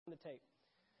tape.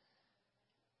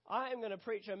 I am going to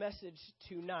preach a message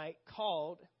tonight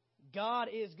called God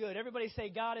is Good. Everybody say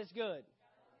God is good.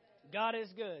 God is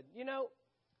good. You know,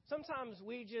 sometimes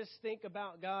we just think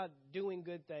about God doing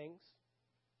good things.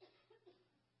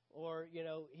 Or, you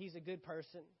know, He's a good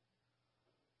person.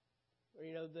 Or,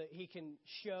 you know, He can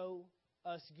show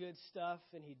us good stuff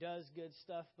and He does good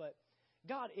stuff. But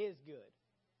God is good.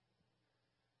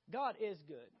 God is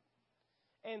good.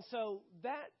 And so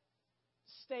that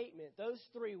statement, those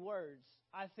three words,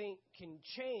 I think can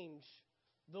change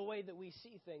the way that we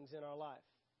see things in our life.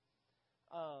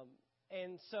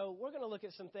 And so we're going to look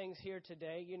at some things here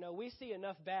today. You know, we see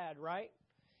enough bad, right?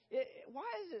 Why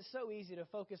is it so easy to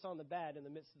focus on the bad in the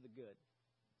midst of the good,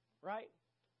 right?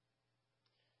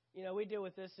 You know, we deal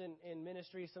with this in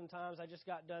ministry sometimes. I just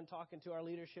got done talking to our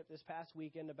leadership this past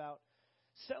weekend about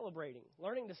celebrating,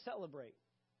 learning to celebrate.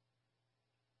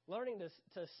 Learning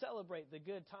to celebrate the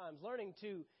good times, learning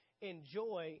to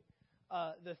enjoy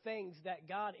the things that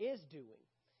God is doing.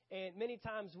 And many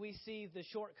times we see the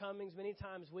shortcomings. Many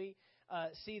times we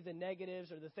see the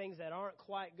negatives or the things that aren't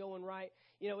quite going right.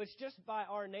 You know, it's just by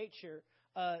our nature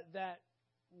that,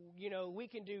 you know, we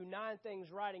can do 9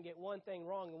 things right and get one thing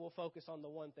wrong, and we'll focus on the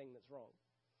one thing that's wrong.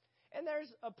 And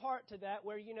there's a part to that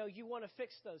where, you know, you want to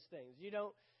fix those things. You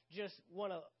don't just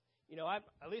want to, you know, at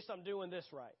least I'm doing this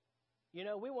right. You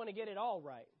know, we want to get it all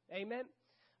right. Amen?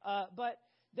 But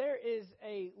there is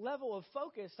a level of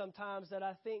focus sometimes that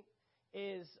I think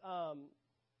is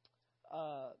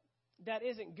that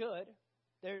isn't good.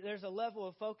 There's a level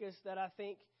of focus that I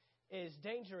think is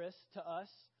dangerous to us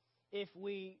if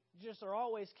we just are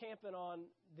always camping on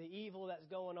the evil that's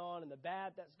going on and the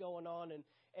bad that's going on.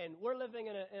 And we're living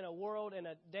in a world, in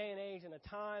a day and age, in a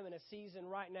time, in a season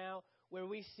right now where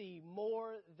we see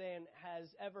more than has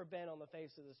ever been on the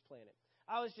face of this planet.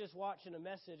 I was just watching a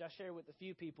message I shared with a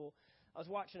few people. I was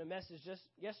watching a message just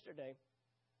yesterday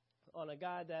on a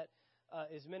guy that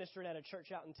is ministering at a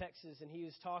church out in Texas, and he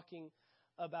was talking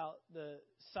about the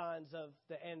signs of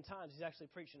the end times. He's actually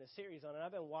preaching a series on it.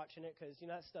 I've been watching it because, you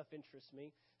know, that stuff interests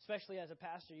me, especially as a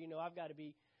pastor. You know, I've got to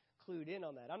be clued in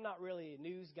on that. I'm not really a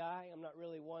news guy. I'm not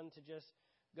really one to just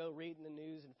go reading the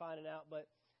news and finding out, but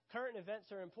current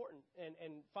events are important,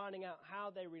 and finding out how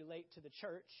they relate to the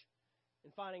church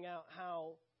and finding out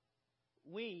how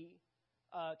we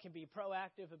can be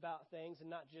proactive about things and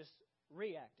not just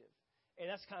reactive. And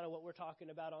that's kind of what we're talking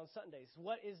about on Sundays.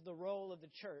 What is the role of the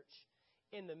church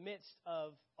in the midst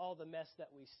of all the mess that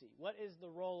we see? What is the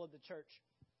role of the church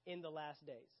in the last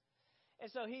days?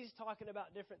 And so he's talking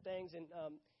about different things, and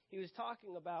he was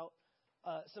talking about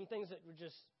some things that were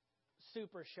just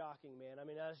super shocking, man. I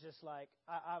mean, I was just like,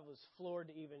 I was floored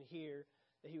to even hear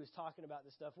that he was talking about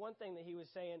this stuff. One thing that he was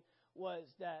saying was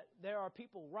that there are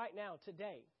people right now,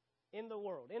 today, in the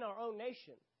world, in our own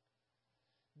nation,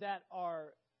 that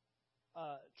are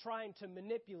trying to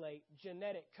manipulate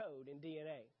genetic code in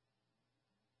DNA.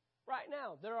 Right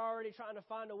now, they're already trying to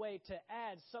find a way to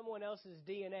add someone else's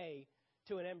DNA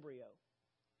to an embryo.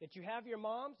 That you have your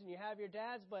moms and you have your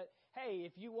dads, but hey,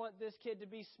 if you want this kid to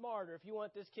be smart, or if you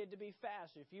want this kid to be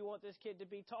fast, or if you want this kid to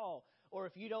be tall, or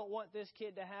if you don't want this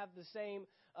kid to have the same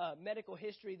medical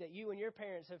history that you and your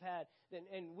parents have had, then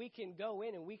and we can go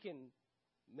in and we can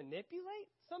manipulate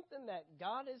something that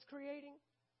God is creating.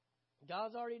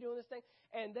 God's already doing this thing.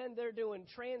 And then they're doing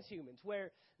transhumans,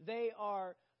 where they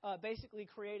are basically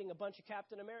creating a bunch of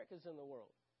Captain Americas in the world.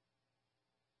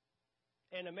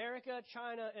 And America,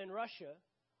 China, and Russia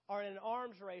are in an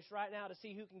arms race right now to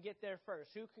see who can get there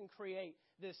first, who can create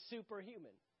this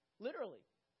superhuman. Literally.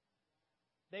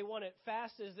 They want it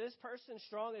fast as this person,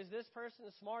 strong as this person,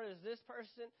 smart as this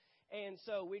person. And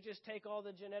so we just take all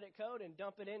the genetic code and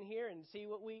dump it in here and see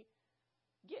what we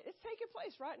get. It's taking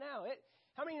place right now.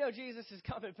 How many know Jesus is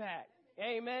coming back?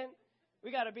 Amen.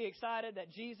 We got to be excited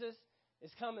that Jesus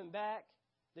is coming back.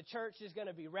 The church is going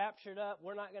to be raptured up.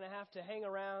 We're not going to have to hang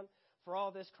around for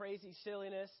all this crazy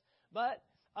silliness. But,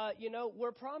 you know,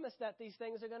 we're promised that these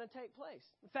things are going to take place.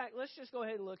 In fact, let's just go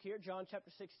ahead and look here. John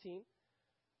chapter 16,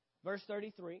 verse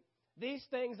 33. These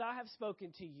things I have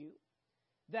spoken to you,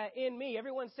 that in me,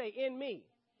 everyone say in me,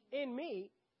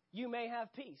 you may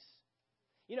have peace.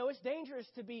 You know, it's dangerous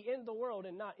to be in the world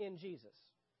and not in Jesus.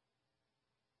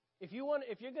 If you're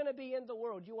going to be in the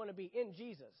world, you want to be in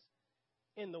Jesus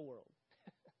in the world.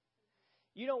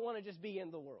 You don't want to just be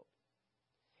in the world.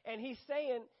 And he's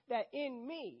saying that in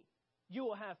me, you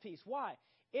will have peace. Why?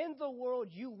 In the world,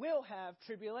 you will have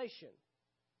tribulation.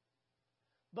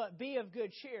 But be of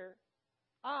good cheer.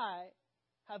 I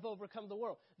have overcome the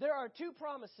world. There are 2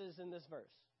 promises in this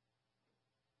verse.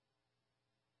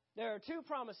 There are 2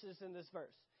 promises in this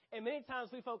verse. And many times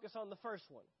we focus on the first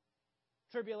one.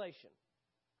 tribulation.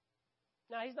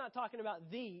 Now, he's not talking about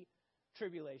the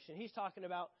tribulation. He's talking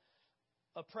about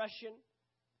oppression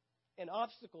and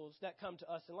obstacles that come to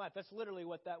us in life. That's literally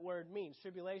what that word means.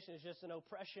 Tribulation is just an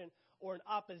oppression or an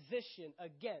opposition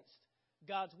against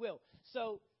God's will.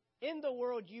 So, in the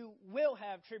world, you will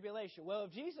have tribulation. Well,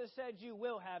 if Jesus said you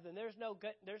will have, then there's no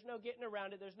getting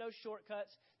around it. There's no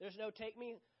shortcuts. There's no take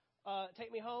me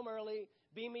home early,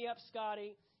 beam me up,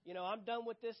 Scotty. I'm done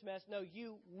with this mess. No,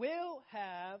 you will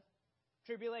have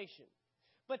tribulation.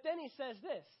 But then he says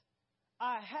this,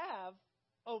 I have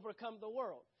overcome the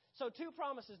world. So 2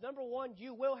 promises. Number 1,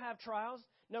 you will have trials.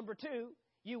 Number 2,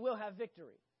 you will have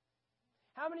victory.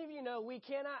 How many of you know we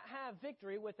cannot have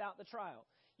victory without the trial?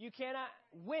 You cannot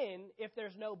win if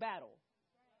there's no battle,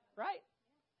 right?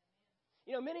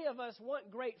 Many of us want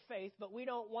great faith, but we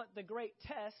don't want the great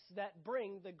tests that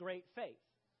bring the great faith.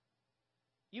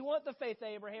 You want the faith of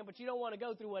Abraham, but you don't want to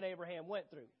go through what Abraham went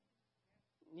through.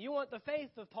 You want the faith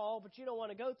of Paul, but you don't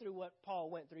want to go through what Paul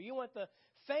went through. You want the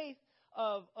faith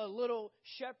of a little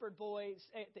shepherd boy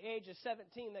at the age of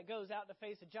 17 that goes out to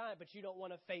face a giant, but you don't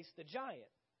want to face the giant.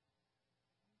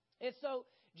 And so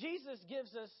Jesus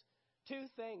gives us 2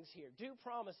 things here, 2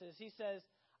 promises. He says,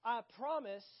 I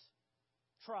promise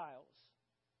trials,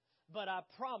 but I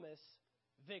promise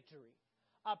victory.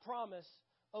 I promise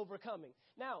overcoming.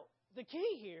 Now, the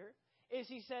key here is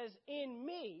he says, in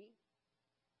me,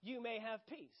 you may have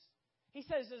peace. He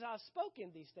says, as I've spoken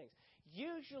these things.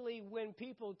 Usually when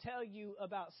people tell you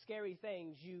about scary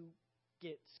things, you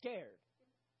get scared.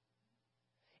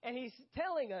 And he's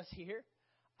telling us here,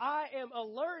 I am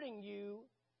alerting you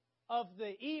of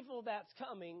the evil that's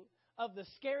coming, of the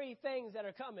scary things that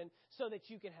are coming, so that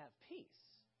you can have peace.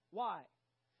 Why?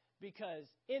 Because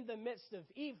in the midst of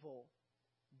evil,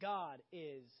 God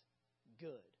is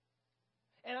good.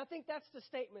 And I think that's the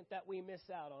statement that we miss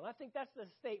out on. I think that's the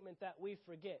statement that we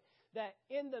forget. That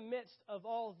in the midst of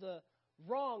all the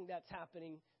wrong that's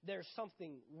happening, there's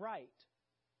something right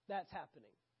that's happening.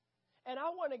 And I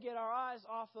want to get our eyes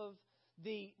off of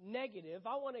the negative.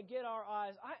 I want to get our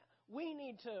eyes... We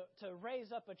need to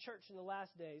raise up a church in the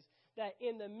last days that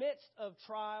in the midst of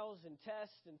trials and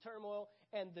tests and turmoil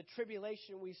and the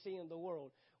tribulation we see in the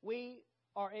world, we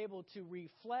are able to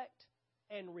reflect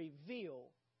and reveal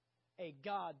a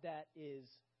God that is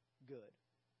good.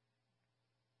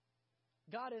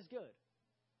 God is good.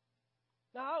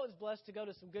 Now, I was blessed to go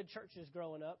to some good churches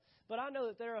growing up, but I know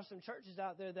that there are some churches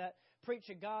out there that preach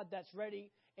a God that's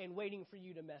ready and waiting for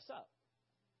you to mess up.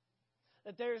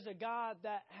 That there's a God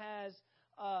that has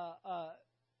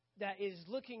that is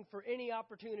looking for any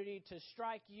opportunity to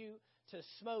strike you, to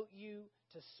smote you,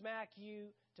 to smack you,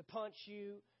 to punch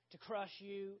you, to crush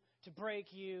you, to break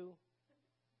you.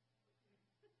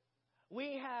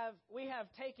 We have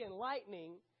taken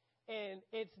lightning, and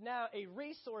it's now a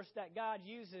resource that God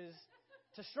uses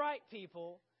to strike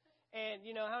people. And,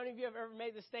 how many of you have ever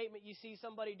made the statement, you see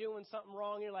somebody doing something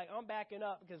wrong, you're like, I'm backing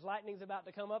up because lightning's about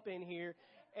to come up in here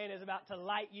and is about to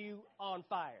light you on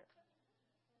fire.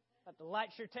 About to light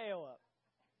your tail up.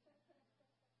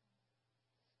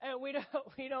 And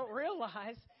we don't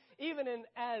realize, even in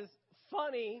as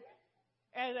funny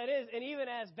as that is, and even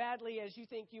as badly as you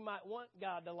think you might want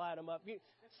God to light them up.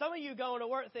 Some of you going to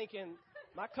work thinking,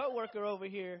 my coworker over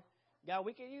here, God,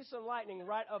 we could use some lightning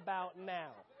right about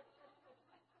now.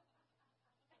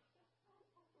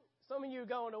 Some of you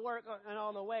going to work and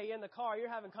on the way in the car, you're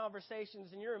having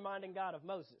conversations and you're reminding God of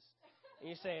Moses. And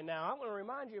you're saying, now I'm going to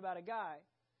remind you about a guy,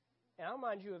 and I'll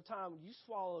remind you of time you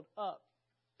swallowed up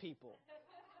people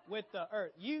with the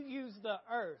earth. You used the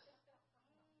earth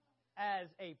as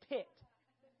a pit.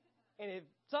 And if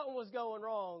something was going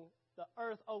wrong, the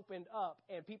earth opened up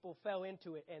and people fell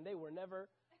into it and they were never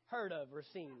heard of or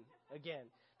seen again.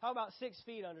 Talk about 6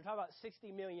 feet under. Talk about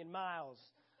 60 million miles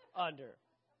under.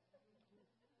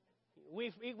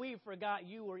 We forgot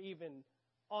you were even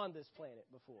on this planet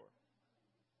before.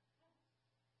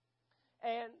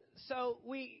 And so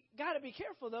we got to be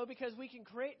careful, though, because we can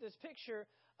create this picture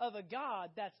of a God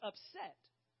that's upset,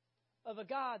 of a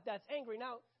God that's angry.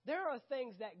 Now, there are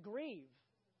things that grieve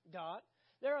God.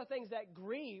 There are things that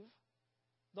grieve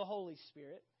the Holy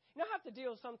Spirit. I have to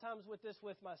deal sometimes with this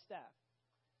with my staff.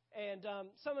 And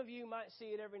some of you might see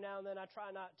it every now and then. I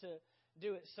try not to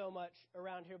do it so much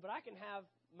around here, but I can have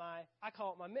I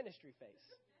call it my ministry face.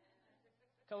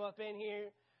 Come up in here,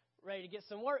 ready to get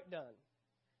some work done.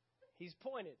 He's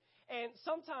pointed. And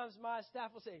sometimes my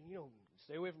staff will say,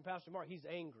 stay away from Pastor Mark. He's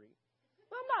angry.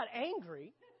 Well, I'm not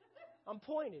angry. I'm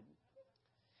pointed.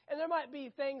 And there might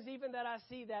be things even that I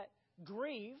see that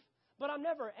grieve, but I'm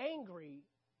never angry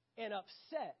and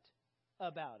upset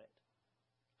about it.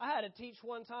 I had to teach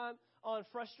one time on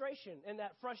frustration, and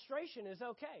that frustration is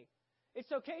okay.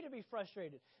 It's okay to be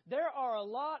frustrated. There are a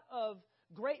lot of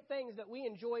great things that we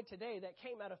enjoy today that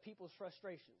came out of people's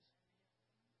frustrations.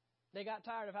 They got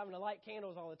tired of having to light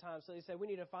candles all the time, so they said, we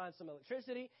need to find some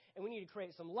electricity, and we need to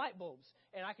create some light bulbs,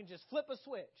 and I can just flip a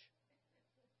switch.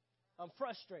 I'm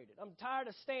frustrated. I'm tired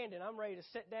of standing. I'm ready to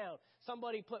sit down.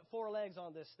 Somebody put 4 legs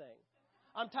on this thing.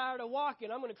 I'm tired of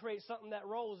walking. I'm going to create something that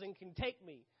rolls and can take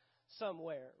me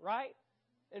somewhere, right?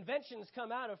 Inventions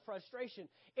come out of frustration.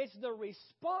 It's the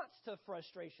response to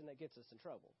frustration that gets us in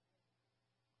trouble.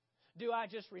 Do I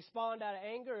just respond out of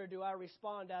anger, or do I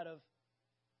respond out of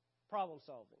problem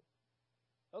solving?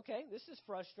 Okay, this is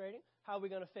frustrating. How are we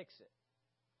going to fix it?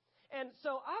 And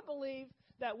so I believe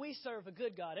that we serve a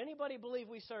good God. Anybody believe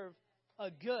we serve a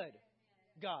good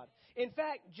God? In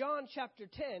fact, John chapter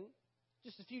 10,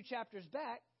 just a few chapters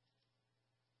back,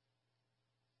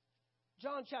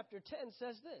 John chapter 10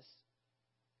 says this.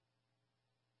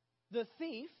 The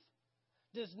thief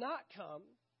does not come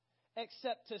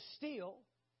except to steal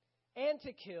and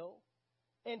to kill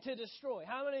and to destroy.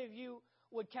 How many of you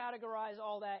would categorize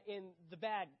all that in the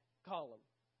bad column?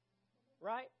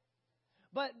 Right?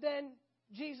 But then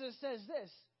Jesus says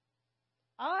this,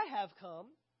 I have come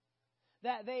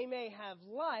that they may have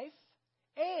life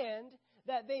and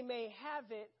that they may have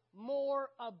it more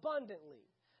abundantly.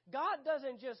 God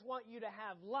doesn't just want you to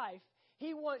have life.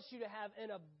 He wants you to have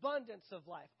an abundance of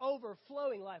life,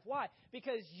 overflowing life. Why?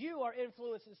 Because you are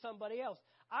influencing somebody else.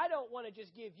 I don't want to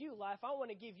just give you life. I want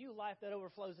to give you life that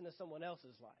overflows into someone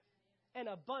else's life. An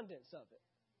abundance of it.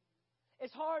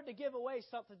 It's hard to give away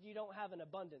something you don't have an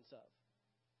abundance of.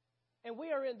 And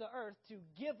we are in the earth to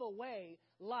give away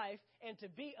life and to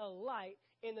be a light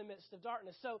in the midst of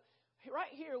darkness. So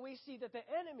right here we see that the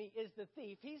enemy is the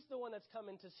thief. He's the one that's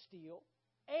coming to steal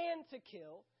and to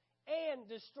kill and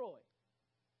destroy.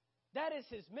 That is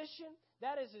his mission.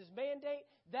 That is his mandate.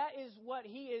 That is what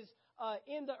he is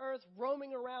in the earth,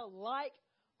 roaming around like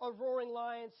a roaring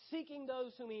lion, seeking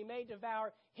those whom he may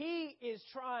devour. He is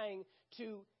trying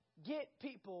to get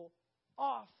people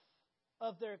off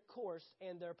of their course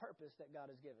and their purpose that God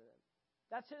has given them.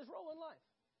 That's his role in life.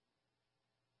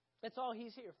 That's all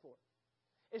he's here for,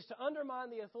 is to undermine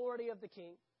the authority of the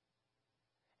king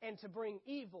and to bring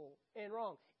evil and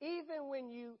wrong. Even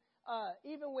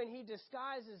when he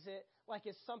disguises it like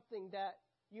it's something that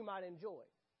you might enjoy,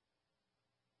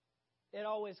 it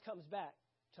always comes back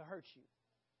to hurt you.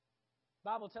 The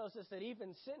Bible tells us that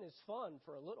even sin is fun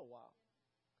for a little while.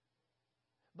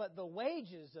 But the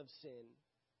wages of sin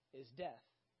is death.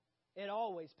 It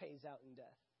always pays out in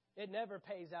death. It never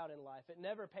pays out in life. It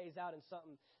never pays out in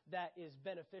something that is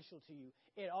beneficial to you.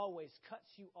 It always cuts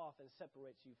you off and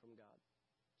separates you from God.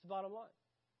 It's the bottom line.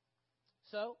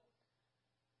 So,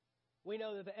 we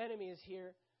know that the enemy is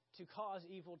here to cause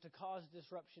evil, to cause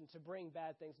disruption, to bring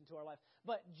bad things into our life.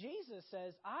 But Jesus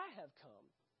says, I have come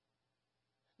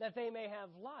that they may have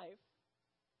life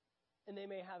and they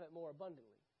may have it more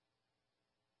abundantly.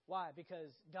 Why?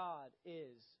 Because God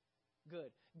is good.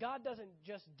 God doesn't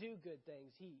just do good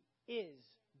things. He is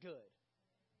good.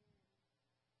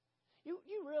 You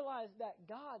realize that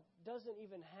God doesn't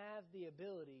even have the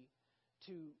ability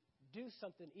to do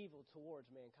something evil towards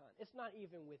mankind. It's not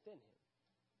even within him.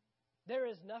 There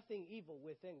is nothing evil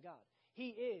within God. He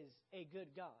is a good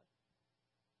God.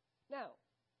 Now,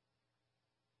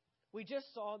 we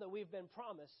just saw that we've been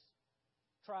promised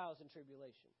trials and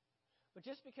tribulation. But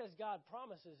just because God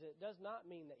promises it does not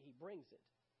mean that he brings it.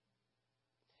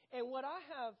 And what I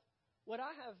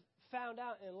have found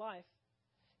out in life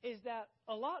is that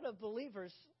a lot of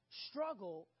believers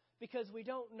struggle because we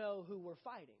don't know who we're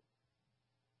fighting.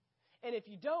 And if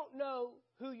you don't know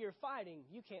who you're fighting,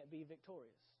 you can't be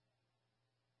victorious.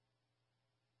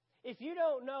 If you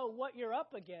don't know what you're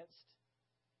up against,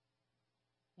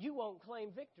 you won't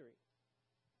claim victory.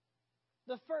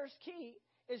 The first key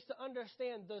is to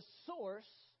understand the source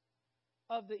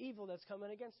of the evil that's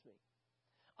coming against me.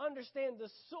 Understand the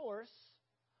source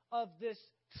of this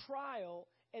trial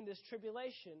and this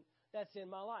tribulation that's in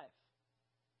my life.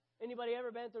 Anybody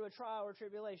ever been through a trial or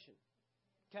tribulation?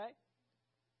 Okay?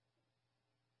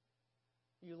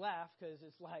 You laugh because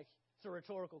it's a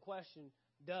rhetorical question.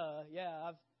 Duh,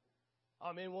 yeah,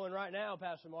 I'm in one right now,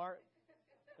 Pastor Mark.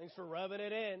 Thanks for rubbing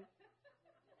it in.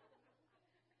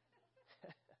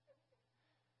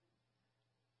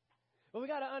 But we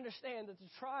got to understand that the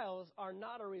trials are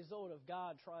not a result of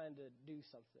God trying to do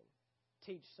something,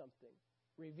 teach something,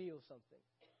 reveal something.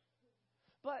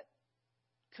 But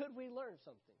could we learn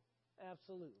something?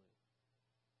 Absolutely.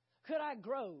 Could I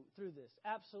grow through this?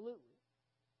 Absolutely.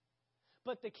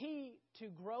 But the key to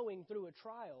growing through a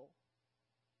trial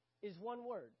is one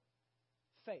word: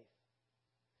 faith.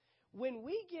 When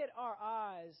we get our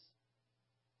eyes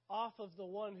off of the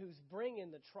one who's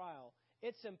bringing the trial,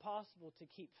 it's impossible to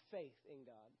keep faith in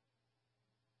God.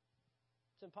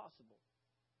 It's impossible.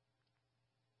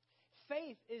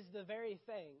 Faith is the very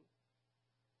thing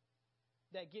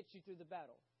that gets you through the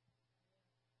battle.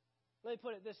 Let me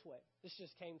put it this way. This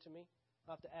just came to me.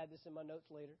 I'll have to add this in my notes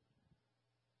later.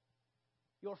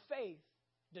 Your faith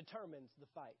determines the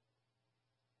fight.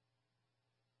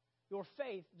 Your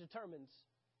faith determines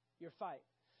your fight.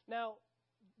 Now,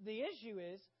 the issue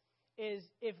is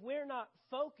if we're not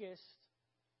focused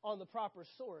on the proper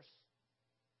source,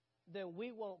 then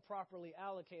we won't properly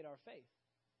allocate our faith.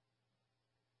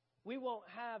 We won't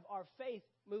have our faith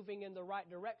moving in the right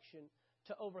direction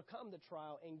to overcome the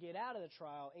trial and get out of the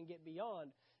trial and get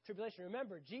beyond tribulation.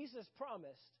 Remember, Jesus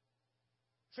promised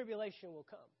tribulation will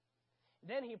come.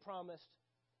 Then he promised,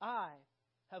 I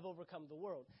have overcome the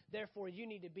world. Therefore, you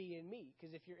need to be in me,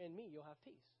 because if you're in me, you'll have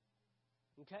peace.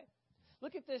 Okay?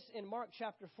 Look at this in Mark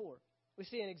chapter 4. We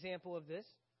see an example of this.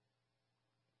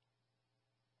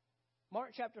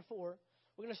 Mark chapter 4,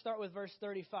 we're going to start with verse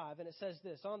 35, and it says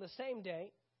this: On the same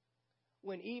day,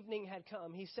 when evening had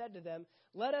come, he said to them,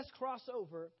 let us cross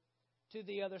over to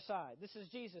the other side. This is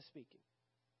Jesus speaking.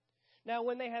 Now,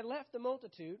 when they had left the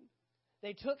multitude,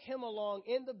 they took him along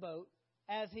in the boat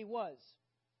as he was,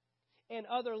 and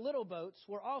other little boats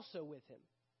were also with him.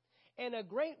 And a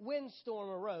great windstorm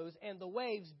arose, and the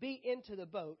waves beat into the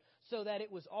boat, so that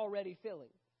it was already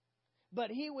filling.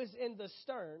 But he was in the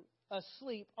stern,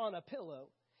 asleep on a pillow,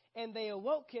 and they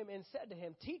awoke him and said to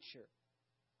him, Teacher,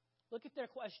 look at their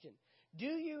question, do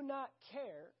you not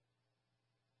care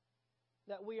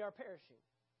that we are perishing?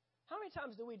 How many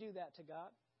times do we do that to God?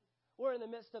 We're in the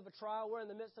midst of a trial, we're in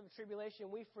the midst of a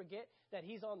tribulation, we forget that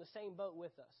he's on the same boat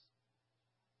with us.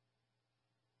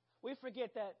 We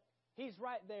forget that he's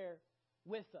right there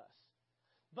with us.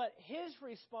 But his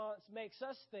response makes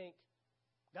us think,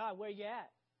 God, where you at?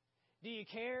 Do you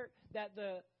care that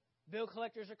the bill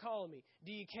collectors are calling me?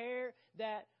 Do you care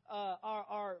that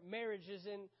our marriage is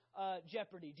in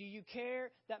jeopardy? Do you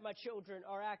care that my children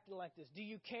are acting like this? Do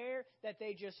you care that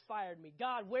they just fired me?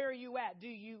 God, where are you at? Do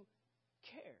you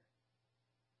care?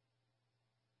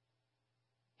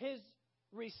 His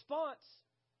response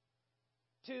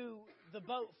to the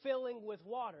boat filling with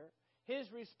water,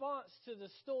 his response to the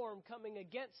storm coming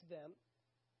against them,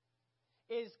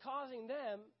 is causing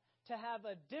them to have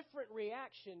a different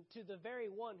reaction to the very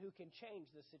one who can change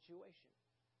the situation.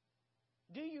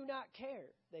 Do you not care,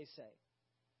 they say.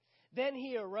 Then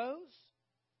he arose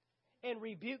and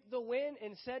rebuked the wind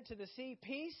and said to the sea,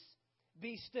 Peace,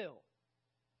 be still.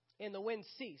 And the wind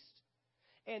ceased,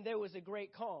 and there was a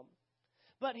great calm.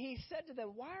 But he said to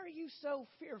them, Why are you so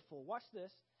fearful? Watch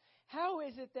this. How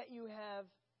is it that you have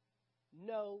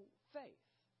no faith?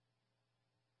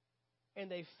 And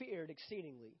they feared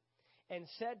exceedingly and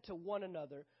said to one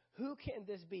another, Who can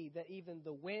this be that even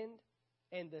the wind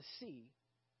and the sea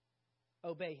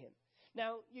obey him?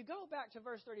 Now, you go back to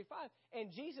verse 35,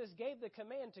 and Jesus gave the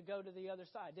command to go to the other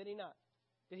side, did he not?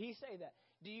 Did he say that?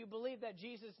 Do you believe that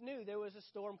Jesus knew there was a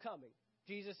storm coming?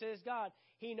 Jesus is God.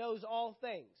 He knows all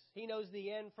things. He knows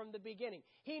the end from the beginning.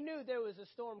 He knew there was a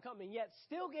storm coming, yet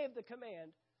still gave the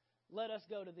command, let us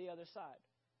go to the other side.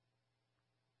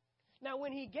 Now,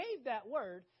 when he gave that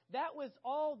word, that was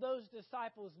all those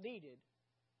disciples needed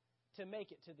to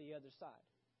make it to the other side.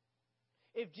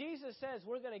 If Jesus says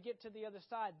we're going to get to the other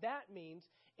side, that means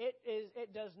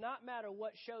it does not matter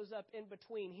what shows up in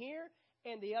between here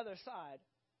and the other side,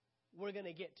 we're going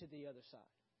to get to the other side.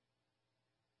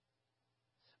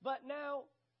 But now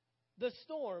the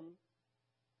storm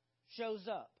shows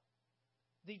up.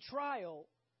 The trial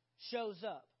shows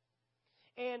up.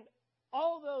 And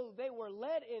although they were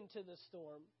led into the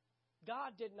storm,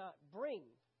 God did not bring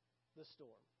the storm.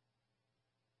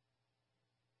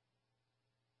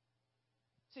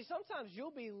 See, sometimes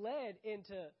you'll be led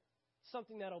into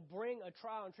something that'll bring a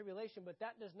trial and tribulation, but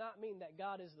that does not mean that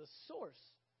God is the source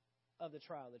of the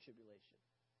trial and the tribulation.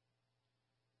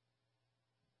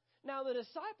 Now, the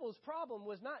disciples' problem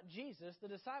was not Jesus. The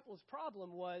disciples'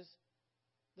 problem was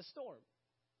the storm.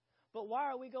 But why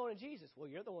are we going to Jesus? Well,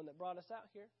 you're the one that brought us out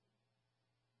here.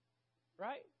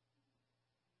 Right?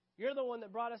 You're the one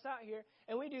that brought us out here.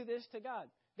 And we do this to God.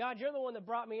 God, you're the one that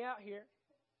brought me out here.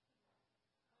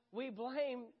 We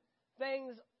blame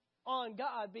things on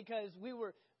God because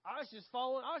I was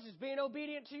just being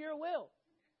obedient to your will.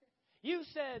 You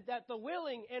said that the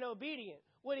willing and obedient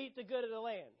would eat the good of the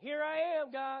land. Here I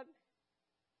am, God.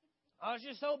 I was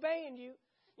just obeying you.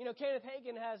 You know, Kenneth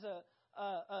Hagin has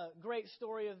a great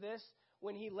story of this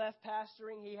when he left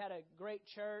pastoring, he had a great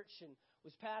church and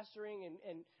was pastoring.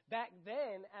 And back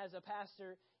then, as a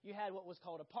pastor, you had what was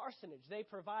called a parsonage. They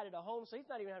provided a home, so he's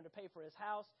not even having to pay for his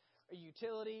house or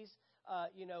utilities.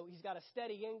 He's got a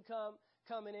steady income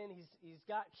coming in. He's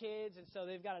got kids, and so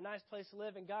they've got a nice place to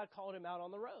live, and God called him out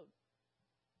on the road.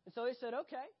 And so he said,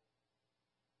 okay,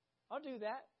 I'll do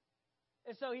that.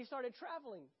 And so he started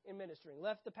traveling in ministering,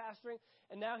 left the pastoring,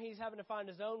 and now he's having to find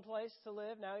his own place to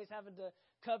live. Now he's having to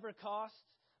cover costs.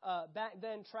 Back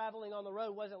then, traveling on the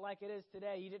road wasn't like it is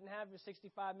today. You didn't have your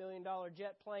 $65 million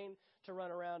jet plane to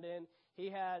run around in. He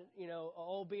had, an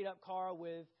old beat-up car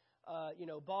with,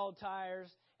 bald tires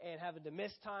and having to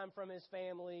miss time from his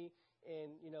family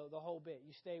and, the whole bit.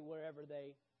 You stay wherever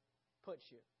they put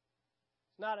you.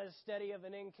 It's not as steady of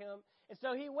an income. And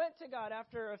so he went to God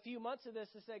after a few months of this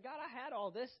and said, God, I had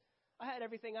all this. I had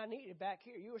everything I needed back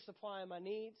here. You were supplying my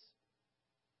needs.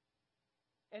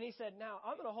 And he said, now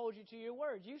I'm going to hold you to your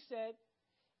word. You said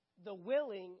the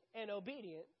willing and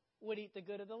obedient would eat the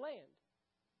good of the land.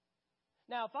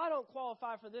 Now, if I don't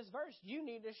qualify for this verse, you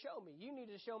need to show me. You need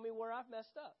to show me where I've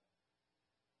messed up.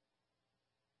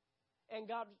 And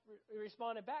God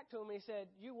responded back to him. He said,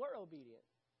 you were obedient,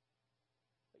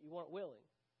 but you weren't willing.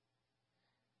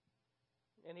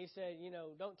 And he said,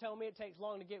 don't tell me it takes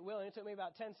long to get willing. It took me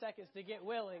about 10 seconds to get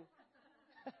willing.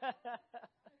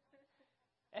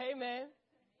 Amen.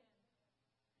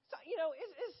 So,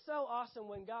 it's so awesome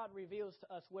when God reveals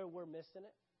to us where we're missing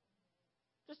it.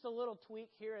 Just a little tweak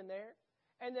here and there.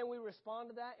 And then we respond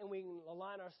to that and we can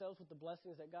align ourselves with the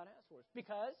blessings that God has for us.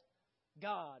 Because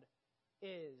God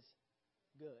is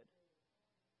good.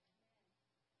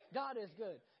 God is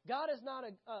good. God is not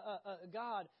a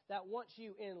God that wants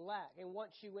you in lack and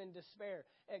wants you in despair.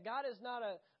 God is not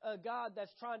a God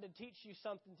that's trying to teach you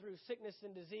something through sickness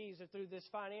and disease or through this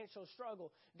financial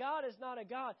struggle. God is not a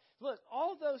God. Look,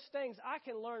 all those things I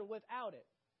can learn without it.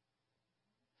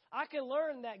 I can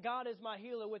learn that God is my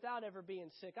healer without ever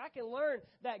being sick. I can learn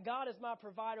that God is my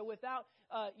provider without,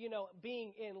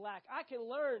 being in lack. I can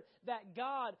learn that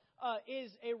God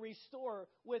is a restorer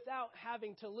without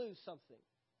having to lose something.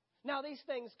 Now, these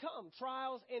things come.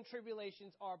 Trials and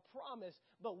tribulations are promised,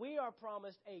 but we are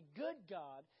promised a good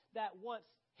God that wants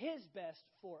His best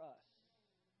for us.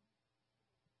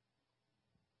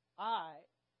 I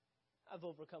have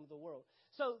overcome the world.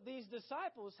 So these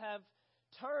disciples have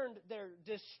turned their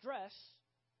distress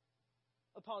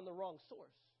upon the wrong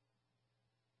source.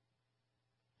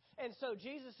 And so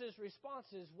Jesus' response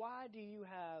is, why do you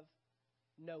have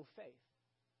no faith?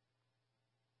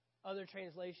 Other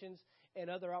translations and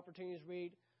other opportunities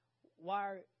read,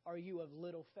 why are you of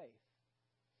little faith?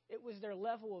 It was their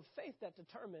level of faith that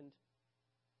determined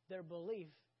their belief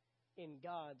in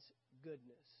God's goodness.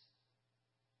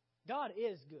 God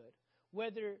is good.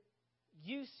 Whether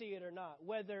you see it or not,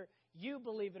 whether you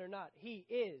believe it or not, He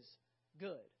is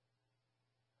good.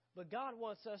 But God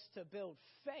wants us to build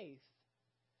faith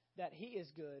that He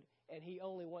is good and He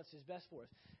only wants His best for us.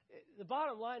 The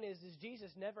bottom line is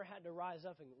Jesus never had to rise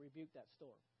up and rebuke that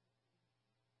storm.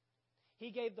 He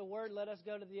gave the word, let us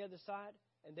go to the other side,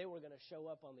 and they were going to show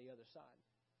up on the other side,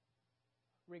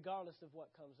 regardless of what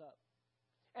comes up.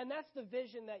 And that's the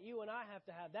vision that you and I have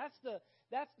to have. That's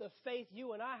the faith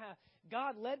you and I have.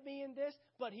 God led me in this,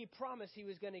 but He promised He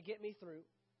was going to get me through.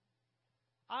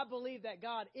 I believe that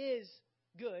God is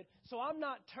good, so I'm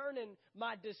not turning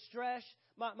my distress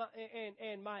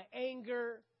and my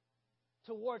anger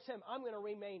towards Him. I'm going to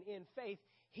remain in faith.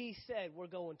 He said we're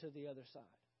going to the other side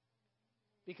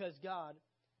because God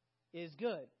is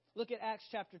good. Look at Acts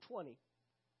chapter 20.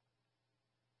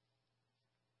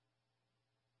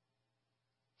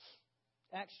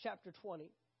 Acts chapter 20,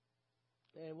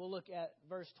 and we'll look at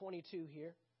verse 22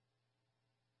 here.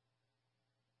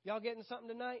 Y'all getting something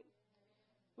tonight?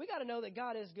 We got to know that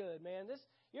God is good, man.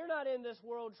 You're not in this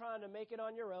world trying to make it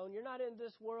on your own. You're not in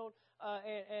this world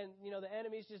and the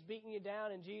enemy's just beating you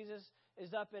down, and Jesus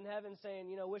is up in heaven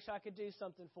saying, wish I could do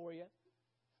something for you.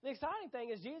 The exciting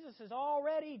thing is Jesus has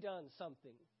already done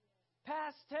something.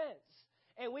 Past tense.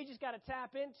 And we just got to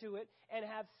tap into it and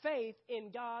have faith in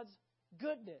God's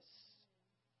goodness.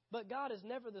 But God is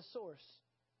never the source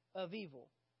of evil.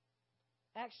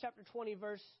 Acts chapter 20,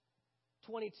 verse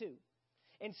 22.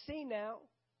 And see now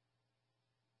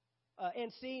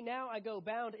I go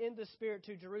bound in the Spirit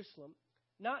to Jerusalem,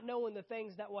 not knowing the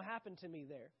things that will happen to me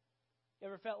there. You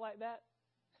ever felt like that?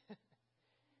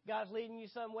 God's leading you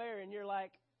somewhere and you're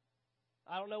like,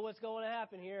 I don't know what's going to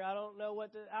happen here. I don't know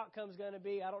what the outcome's going to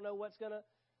be. I don't know what's going to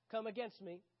come against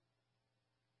me.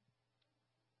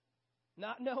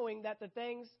 Not knowing the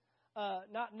things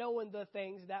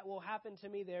that will happen to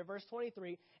me there. Verse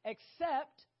 23,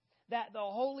 except that the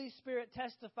Holy Spirit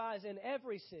testifies in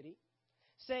every city,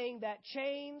 saying that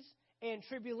chains and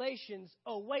tribulations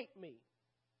await me.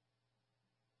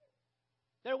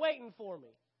 They're waiting for me.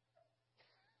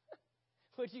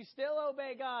 Would you still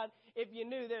obey God if you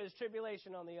knew there's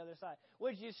tribulation on the other side?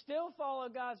 Would you still follow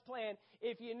God's plan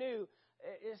if you knew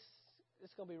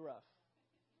it's going to be rough?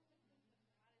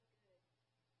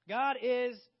 God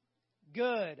is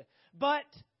good. But,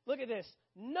 look at this,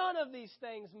 none of these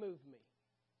things move me.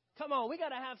 Come on, we got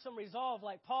to have some resolve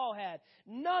like Paul had.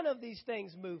 None of these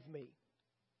things move me.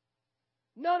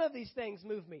 None of these things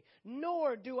move me.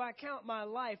 Nor do I count my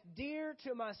life dear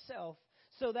to myself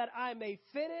so that I may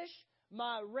finish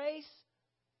my race.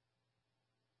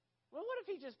 Well, what if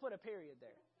he just put a period there?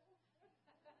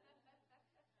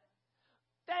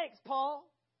 Thanks, Paul.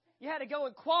 You had to go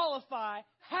and qualify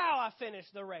how I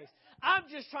finished the race. I'm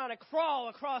just trying to crawl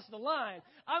across the line.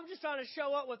 I'm just trying to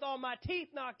show up with all my teeth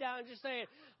knocked out and just saying,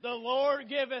 the Lord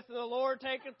giveth and the Lord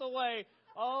taketh away.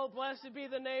 Oh, blessed be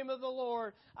the name of the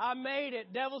Lord. I made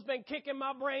it. Devil's been kicking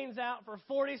my brains out for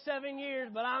 47 years,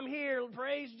 but I'm here.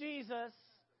 Praise Jesus.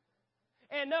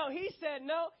 And no, he said,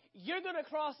 no, you're going to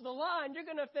cross the line. You're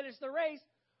going to finish the race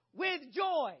with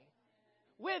joy.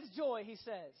 With joy, he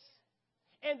says.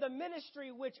 And the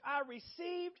ministry which I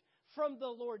received from the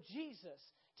Lord Jesus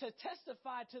to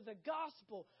testify to the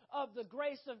gospel of the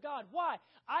grace of God. Why?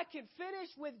 I can finish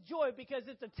with joy because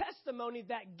it's a testimony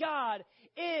that God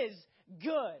is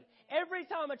good. Every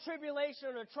time a tribulation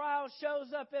or a trial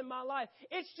shows up in my life,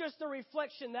 it's just a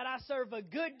reflection that I serve a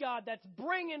good God that's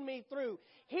bringing me through.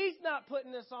 He's not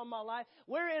putting this on my life.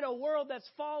 We're in a world that's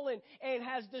fallen and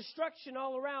has destruction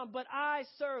all around, but I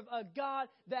serve a God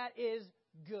that is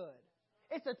good.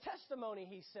 It's a testimony,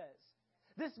 he says.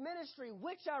 This ministry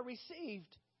which I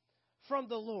received from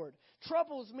the Lord.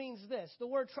 Troubles means this. The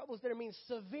word troubles there means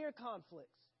severe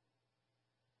conflicts.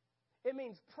 It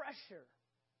means pressure.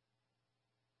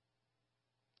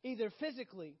 Either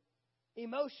physically,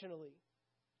 emotionally,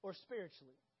 or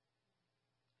spiritually.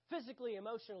 Physically,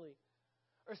 emotionally,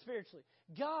 or spiritually.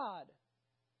 God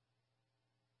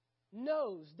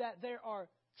knows that there are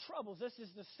troubles. This is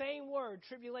the same word,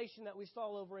 tribulation, that we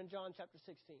saw over in John chapter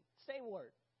 16. Same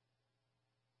word.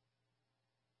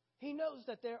 He knows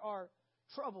that there are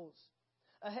troubles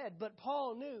ahead. But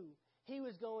Paul knew he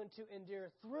was going to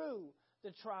endure through the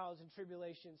trials and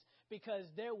tribulations because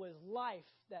there was life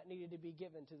that needed to be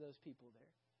given to those people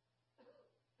there.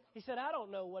 He said, I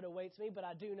don't know what awaits me, but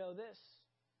I do know this.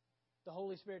 The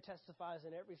Holy Spirit testifies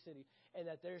in every city, and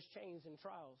that there's chains and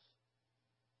trials.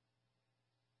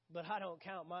 But I don't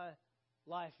count my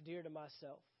life dear to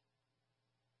myself.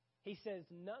 He says,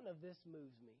 none of this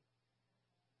moves me.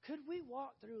 Could we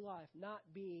walk through life not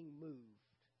being moved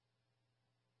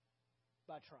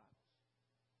by trials?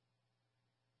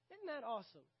 Isn't that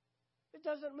awesome? It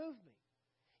doesn't move me.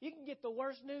 You can get the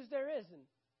worst news there is, and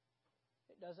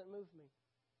it doesn't move me.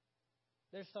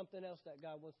 There's something else that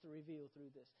God wants to reveal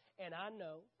through this. And I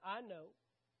know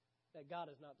that God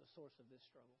is not the source of this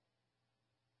struggle.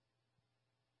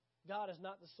 God is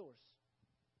not the source.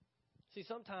 See,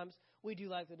 sometimes we do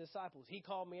like the disciples. He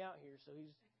called me out here, so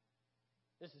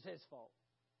this is his fault.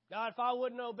 God, if I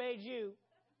wouldn't have obeyed you,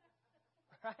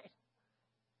 right?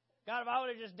 God, if I would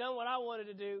have just done what I wanted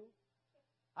to do,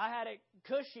 I had it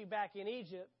cushy back in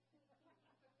Egypt.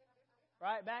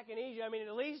 Right? Back in Egypt. I mean,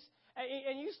 at least,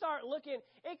 and you start looking,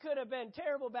 it could have been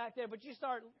terrible back there, but you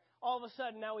start, all of a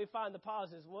sudden, now we find the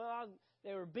positives. Well,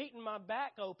 they were beating my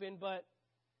back open, but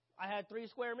I had 3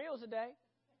 square meals a day.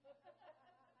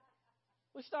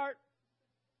 We start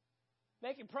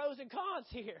making pros and cons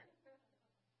here.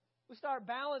 We start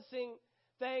balancing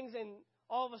things, and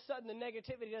all of a sudden the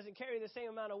negativity doesn't carry the same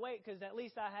amount of weight because at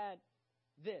least I had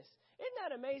this. Isn't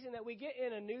that amazing that we get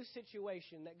in a new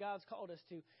situation that God's called us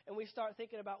to, and we start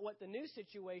thinking about what the new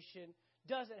situation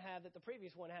doesn't have that the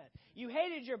previous one had? You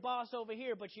hated your boss over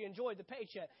here, but you enjoyed the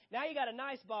paycheck. Now you got a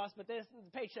nice boss, but the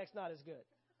paycheck's not as good.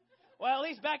 Well, at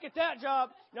least back at that job,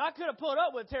 I could have put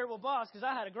up with a terrible boss because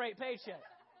I had a great paycheck.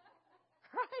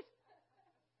 Right?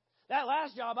 That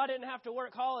last job, I didn't have to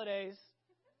work holidays,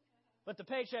 but the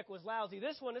paycheck was lousy.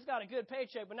 This one, it's got a good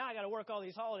paycheck, but now I got to work all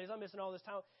these holidays. I'm missing all this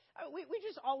time. We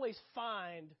just always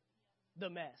find the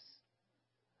mess.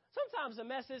 Sometimes the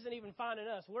mess isn't even finding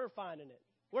us. We're finding it.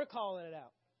 We're calling it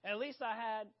out. At least I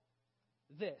had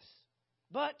this.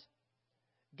 But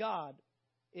God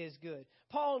is good.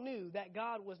 Paul knew that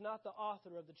God was not the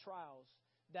author of the trials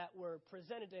that were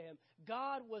presented to him.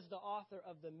 God was the author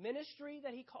of the ministry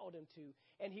that he called him to,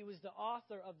 and he was the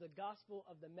author of the gospel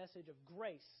of the message of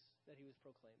grace that he was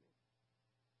proclaiming.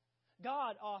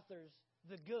 God authors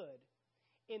the good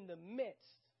in the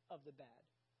midst of the bad.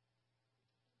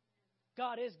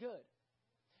 God is good.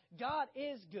 God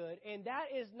is good, and that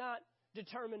is not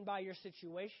determined by your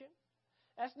situation.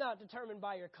 That's not determined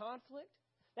by your conflict.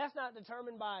 That's not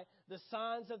determined by the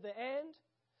signs of the end.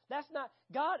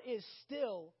 God is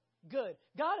still good.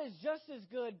 God is just as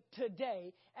good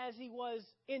today as He was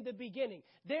in the beginning.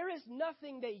 There is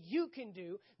nothing that you can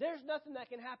do. There's nothing that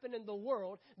can happen in the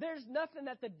world. There's nothing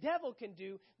that the devil can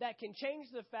do that can change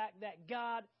the fact that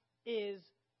God is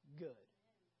good.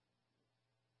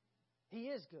 He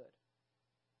is good.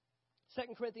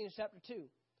 2 Corinthians chapter 2,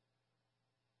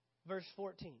 verse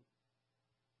 14.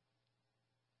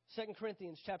 2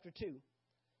 Corinthians chapter 2,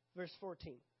 verse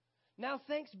 14. Now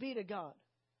thanks be to God,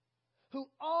 who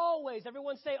always,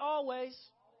 everyone say always,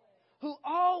 who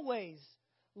always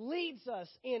leads us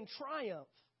in triumph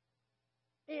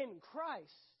in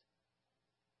Christ,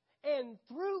 and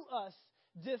through us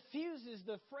diffuses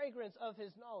the fragrance of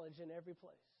His knowledge in every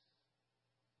place.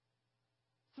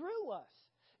 Through us.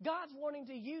 God's wanting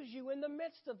to use you in the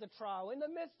midst of the trial, in the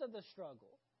midst of the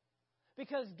struggle.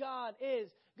 Because God is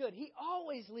good. He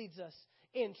always leads us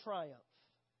in triumph.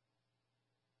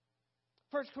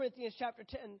 1 Corinthians chapter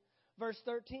 10, verse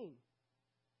 13.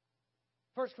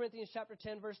 1 Corinthians chapter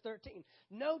 10, verse 13.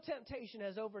 No temptation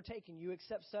has overtaken you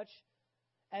except such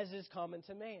as is common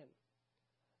to man.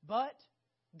 But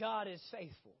God is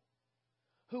faithful,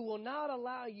 who will not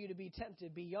allow you to be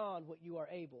tempted beyond what you are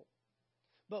able,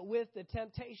 but with the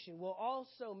temptation will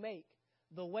also make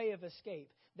the way of escape,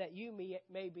 that you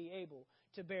may be able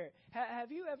to bear it.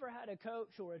 Have you ever had a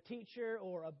coach or a teacher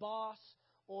or a boss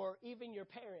or even your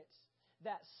parents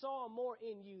that saw more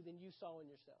in you than you saw in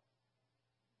yourself?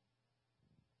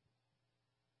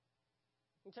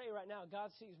 I can tell you right now,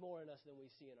 God sees more in us than we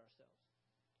see in ourselves.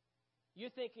 You're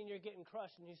thinking you're getting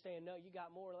crushed, and He's saying, no, you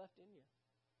got more left in you.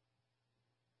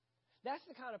 That's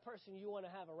the kind of person you want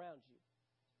to have around you.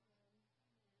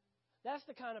 That's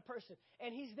the kind of person.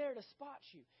 And He's there to spot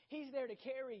you. He's there to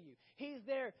carry you. He's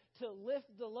there to lift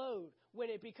the load when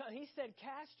it becomes. He said,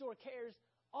 cast your cares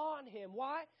on Him.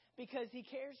 Why? Because He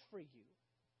cares for you.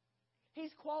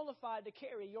 He's qualified to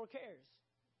carry your cares.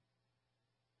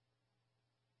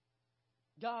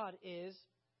 God is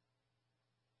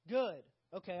good.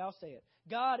 Okay, I'll say it.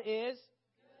 God is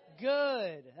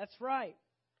good. That's right.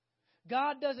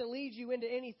 God doesn't lead you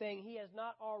into anything He has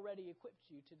not already equipped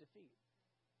you to defeat.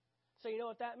 So you know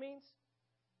what that means?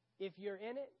 If you're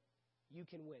in it, you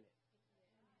can win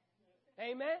it.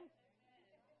 Amen?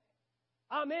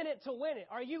 I'm in it to win it.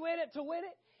 Are you in it to win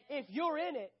it? If you're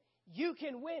in it, you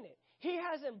can win it. He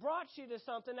hasn't brought you to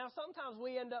something. Now, sometimes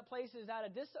we end up places out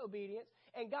of disobedience,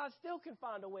 and God still can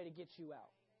find a way to get you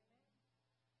out.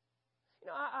 You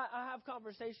know, I have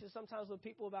conversations sometimes with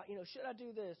people about, should I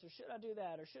do this or should I do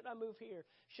that or should I move here?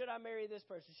 Should I marry this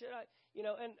person? Should I,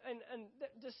 and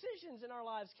decisions in our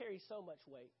lives carry so much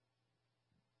weight.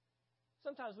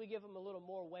 Sometimes we give them a little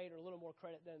more weight or a little more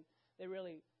credit than they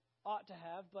really ought to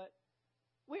have, but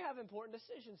we have important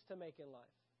decisions to make in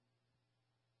life.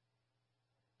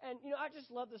 And, I just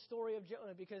love the story of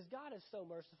Jonah because God is so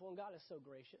merciful and God is so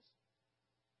gracious.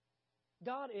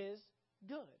 God is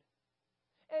good.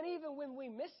 And even when we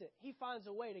miss it, He finds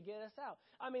a way to get us out.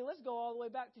 I mean, let's go all the way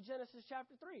back to Genesis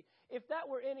chapter 3. If that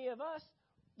were any of us,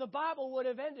 the Bible would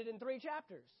have ended in 3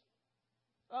 chapters.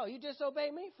 Oh, you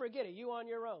disobey me? Forget it. You on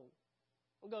your own.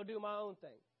 I'll go do my own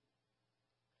thing.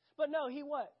 But no, He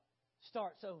what?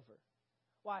 Starts over.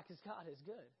 Why? Because God is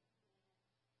good.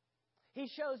 He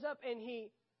shows up and He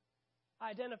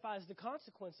identifies the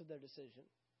consequence of their decision.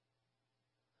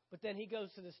 But then He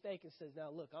goes to the stake and says,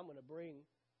 now look, I'm going to bring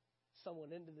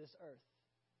someone into this earth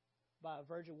by a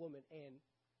virgin woman, and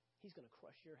He's going to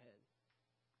crush your head.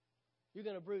 You're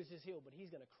going to bruise His heel, but He's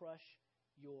going to crush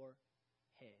your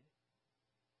head.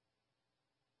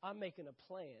 I'm making a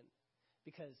plan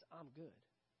because I'm good.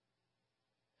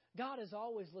 God is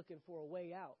always looking for a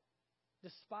way out,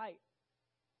 despite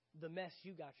the mess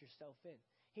you got yourself in.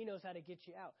 He knows how to get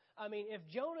you out. I mean, if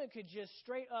Jonah could just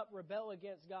straight up rebel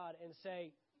against God and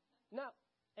say, no,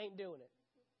 ain't doing it.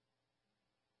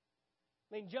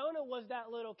 I mean, Jonah was that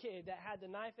little kid that had the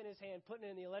knife in his hand, putting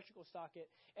it in the electrical socket,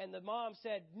 and the mom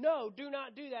said, no, do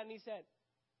not do that. And he said,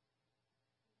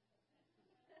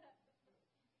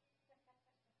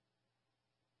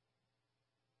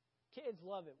 kids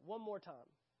love it. One more time.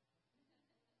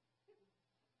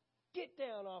 Get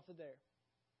down off of there.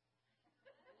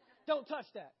 Don't touch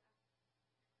that.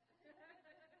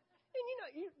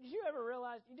 And did you ever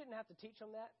realize you didn't have to teach them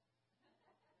that?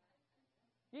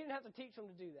 You didn't have to teach them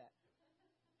to do that.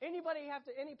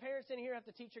 Any parents in here have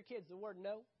to teach your kids the word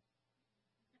no?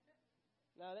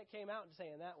 No, that came out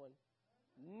saying that one.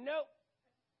 Nope.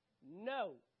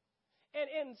 No. And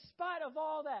in spite of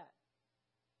all that,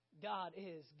 God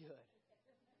is good.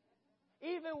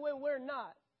 Even when we're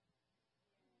not,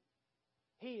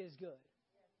 He is good.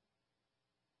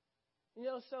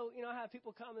 I have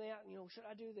people come and they ask, should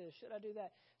I do this? Should I do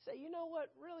that? Say, you know what?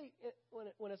 Really,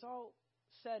 when it's all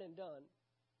said and done,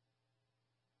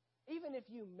 even if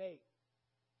you make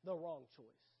the wrong choice,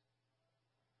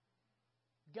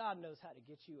 God knows how to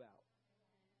get you out.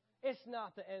 It's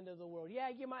not the end of the world. Yeah,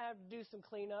 you might have to do some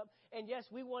cleanup. And yes,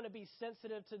 we want to be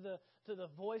sensitive to the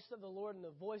voice of the Lord and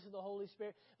the voice of the Holy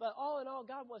Spirit. But all in all,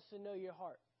 God wants to know your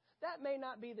heart. That may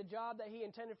not be the job that He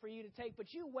intended for you to take,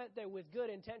 but you went there with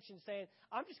good intention saying,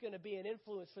 I'm just going to be an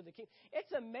influence for the King.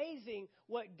 It's amazing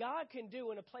what God can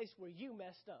do in a place where you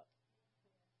messed up.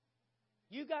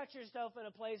 You got yourself in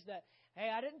a place that,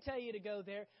 hey, I didn't tell you to go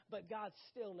there, but God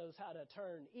still knows how to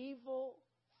turn evil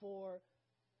for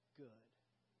good.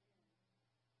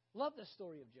 Love the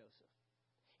story of Joseph.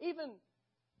 Even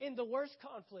in the worst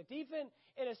conflict, even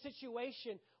in a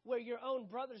situation where your own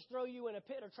brothers throw you in a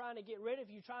pit or trying to get rid of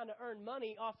you, trying to earn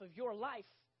money off of your life,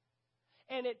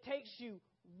 and it takes you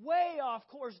way off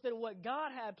course than what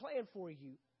God had planned for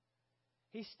you,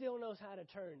 He still knows how to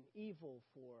turn evil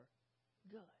for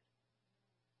good.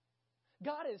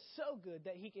 God is so good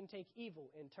that He can take evil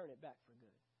and turn it back for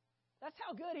good. That's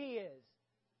how good He is.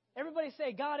 Everybody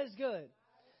say, God is good.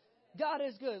 God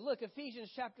is good. Look, Ephesians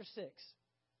chapter 6.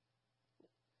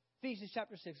 Ephesians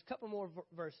chapter 6. A couple more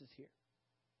verses here.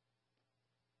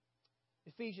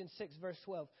 Ephesians 6, verse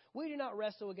 12. We do not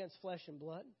wrestle against flesh and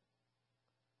blood,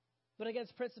 but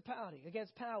against principality,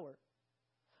 against power,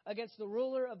 against the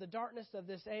ruler of the darkness of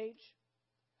this age,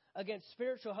 against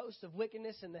spiritual hosts of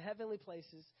wickedness in the heavenly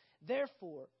places.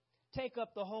 Therefore, take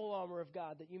up the whole armor of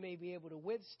God, that you may be able to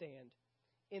withstand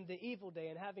in the evil day,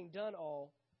 and having done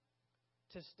all,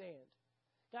 to stand.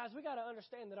 Guys, we got to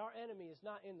understand that our enemy is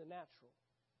not in the natural.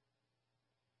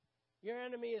 Your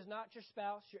enemy is not your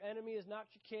spouse. Your enemy is not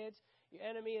your kids. Your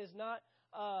enemy is not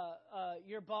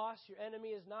your boss. Your enemy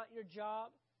is not your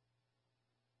job.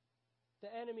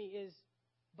 The enemy is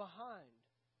behind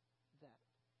that.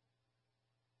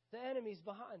 The enemy is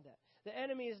behind that. The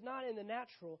enemy is not in the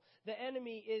natural. The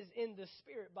enemy is in the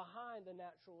spirit behind the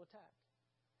natural attack.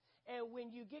 And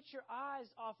when you get your eyes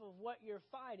off of what you're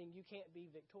fighting, you can't be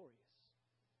victorious.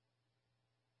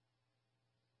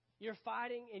 You're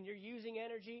fighting and you're using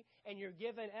energy and you're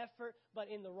giving effort, but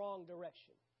in the wrong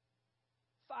direction.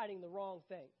 Fighting the wrong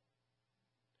thing.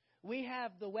 We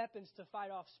have the weapons to fight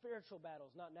off spiritual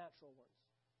battles, not natural ones.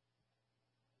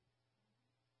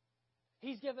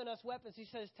 He's given us weapons. He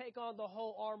says, take on the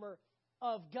whole armor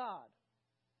of God,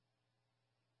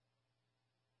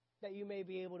 that you may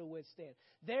be able to withstand.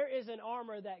 There is an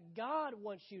armor that God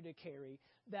wants you to carry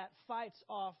that fights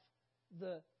off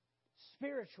the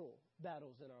spiritual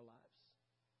battles in our lives.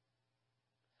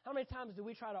 How many times do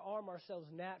we try to arm ourselves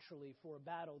naturally for a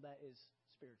battle that is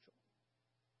spiritual?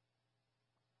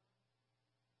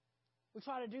 We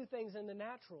try to do things in the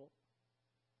natural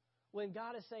when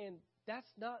God is saying, that's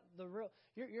not the real.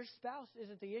 Your spouse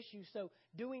isn't the issue, so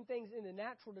doing things in the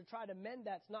natural to try to mend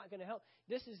that's not going to help.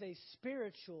 This is a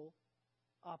spiritual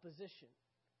opposition.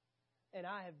 And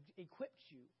I have equipped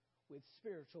you with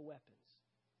spiritual weapons.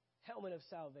 Helmet of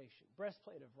salvation,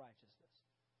 breastplate of righteousness,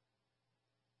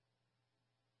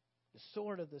 the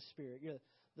sword of the Spirit,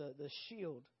 the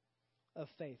shield of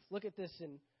faith. Look at this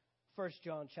in 1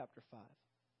 John chapter 5.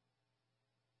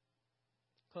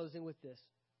 Closing with this.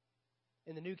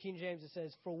 In the New King James it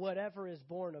says, for whatever is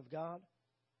born of God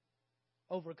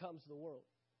overcomes the world.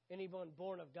 Anyone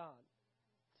born of God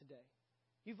today,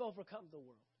 you've overcome the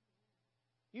world.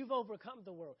 You've overcome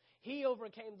the world. He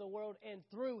overcame the world, and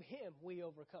through Him we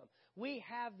overcome. We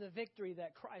have the victory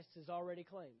that Christ has already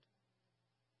claimed.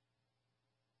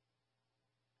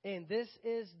 And this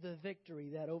is the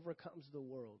victory that overcomes the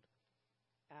world,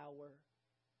 our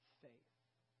faith.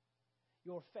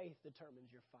 Your faith determines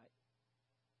your fight.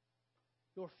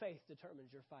 Your faith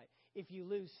determines your fight. If you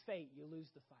lose faith, you lose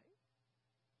the fight.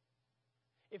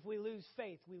 If we lose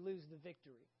faith, we lose the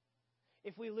victory.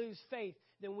 If we lose faith,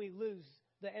 then we lose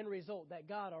the end result that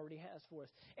God already has for us.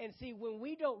 And see, when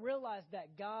we don't realize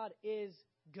that God is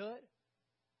good,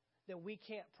 then we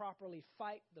can't properly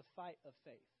fight the fight of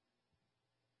faith.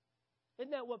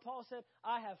 Isn't that what Paul said?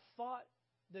 I have fought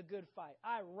the good fight.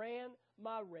 I ran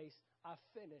my race. I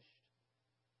finished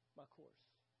my course.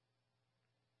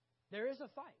 There is a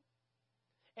fight.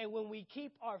 And when we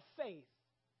keep our faith,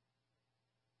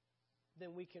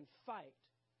 then we can fight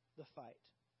the fight.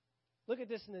 Look at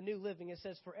this in the New Living. It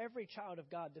says, for every child of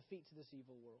God defeats this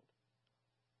evil world.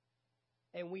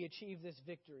 And we achieve this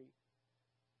victory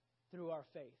through our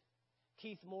faith.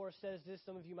 Keith Moore says this.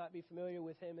 Some of you might be familiar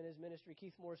with him and his ministry.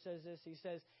 Keith Moore says this. He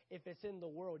says, if it's in the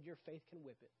world, your faith can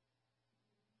whip it.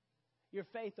 Your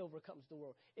faith overcomes the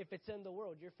world. If it's in the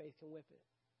world, your faith can whip it.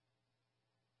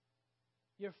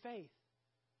 Your faith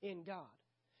in God.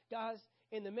 Guys,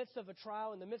 in the midst of a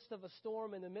trial, in the midst of a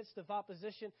storm, in the midst of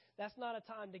opposition, that's not a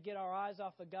time to get our eyes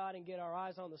off of God and get our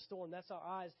eyes on the storm. That's our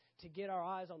eyes to get our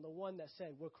eyes on the one that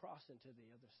said we're crossing to the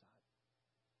other side.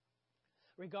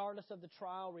 Regardless of the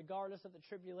trial, regardless of the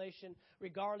tribulation,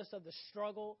 regardless of the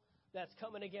struggle that's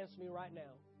coming against me right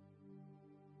now,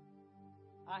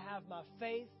 I have my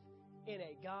faith in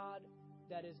a God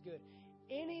that is good.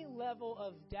 Any level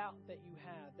of doubt that you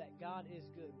have that God is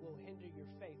good will hinder your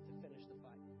faith to finish the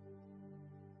fight.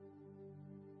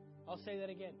 I'll say that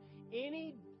again.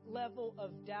 Any level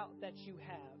of doubt that you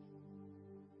have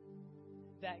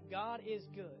that God is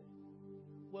good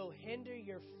will hinder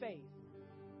your faith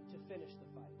to finish the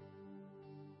fight.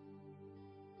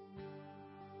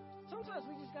 Sometimes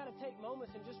we just got to take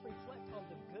moments and just reflect on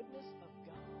the goodness of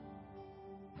God.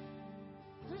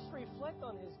 Just reflect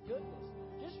on His goodness.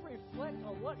 Just reflect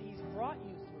on what He's brought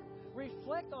you through.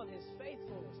 Reflect on His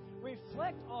faithfulness.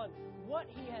 Reflect on what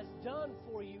He has done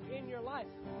for you in your life.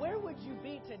 Where would you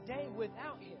be today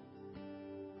without Him?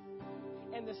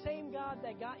 And the same God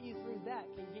that got you through that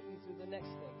can get you through the next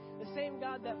thing. The same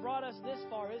God that brought us this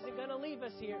far isn't going to leave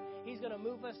us here. He's going to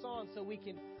move us on so we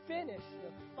can finish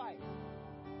the fight.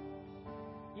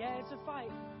 Yeah, it's a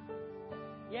fight.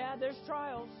 Yeah, there's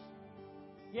trials.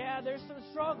 Yeah, there's some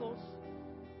struggles.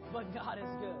 But God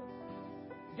is good.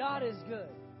 God is good.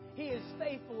 He is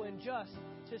faithful and just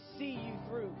to see you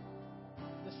through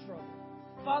the struggle.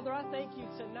 Father, I thank you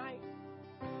tonight.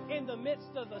 In the midst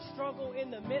of a struggle,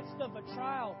 in the midst of a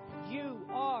trial, you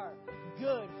are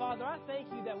good. Father, I thank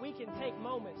you that we can take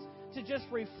moments to just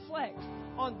reflect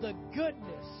on the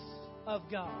goodness of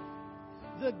God.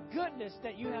 The goodness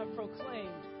that you have proclaimed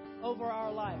over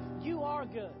our life. You are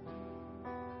good.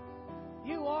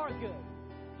 You are good.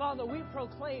 Father, we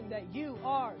proclaim that you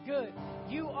are good.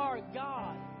 You are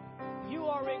God. You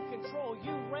are in control.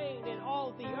 You reign in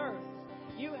all the earth.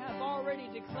 You have already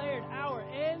declared our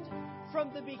end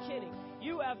from the beginning.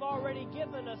 You have already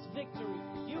given us victory.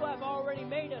 You have already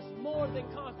made us more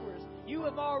than conquerors. You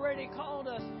have already called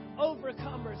us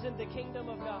overcomers in the kingdom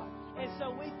of God. And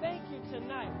so we thank you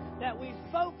tonight that we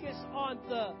focus on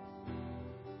the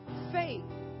faith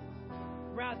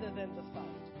rather than the fight.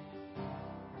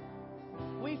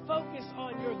 We focus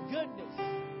on your goodness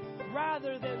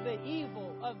rather than the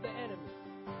evil of the enemy.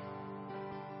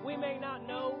 We may not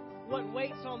know what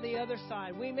waits on the other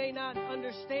side. We may not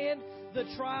understand the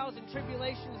trials and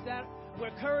tribulations that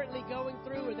we're currently going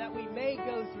through or that we may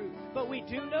go through. But we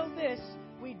do know this.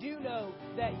 We do know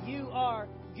that you are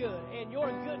good. And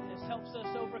your goodness helps us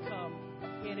overcome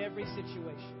in every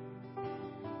situation.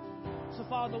 So,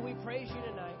 Father, we praise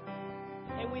you tonight.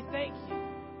 And we thank you.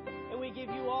 And we give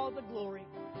you all the glory.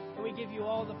 And we give you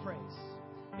all the praise.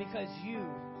 Because you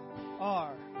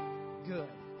are good.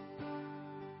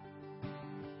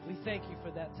 We thank you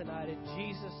for that tonight in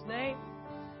Jesus' name.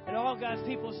 And all God's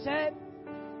people said,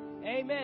 amen.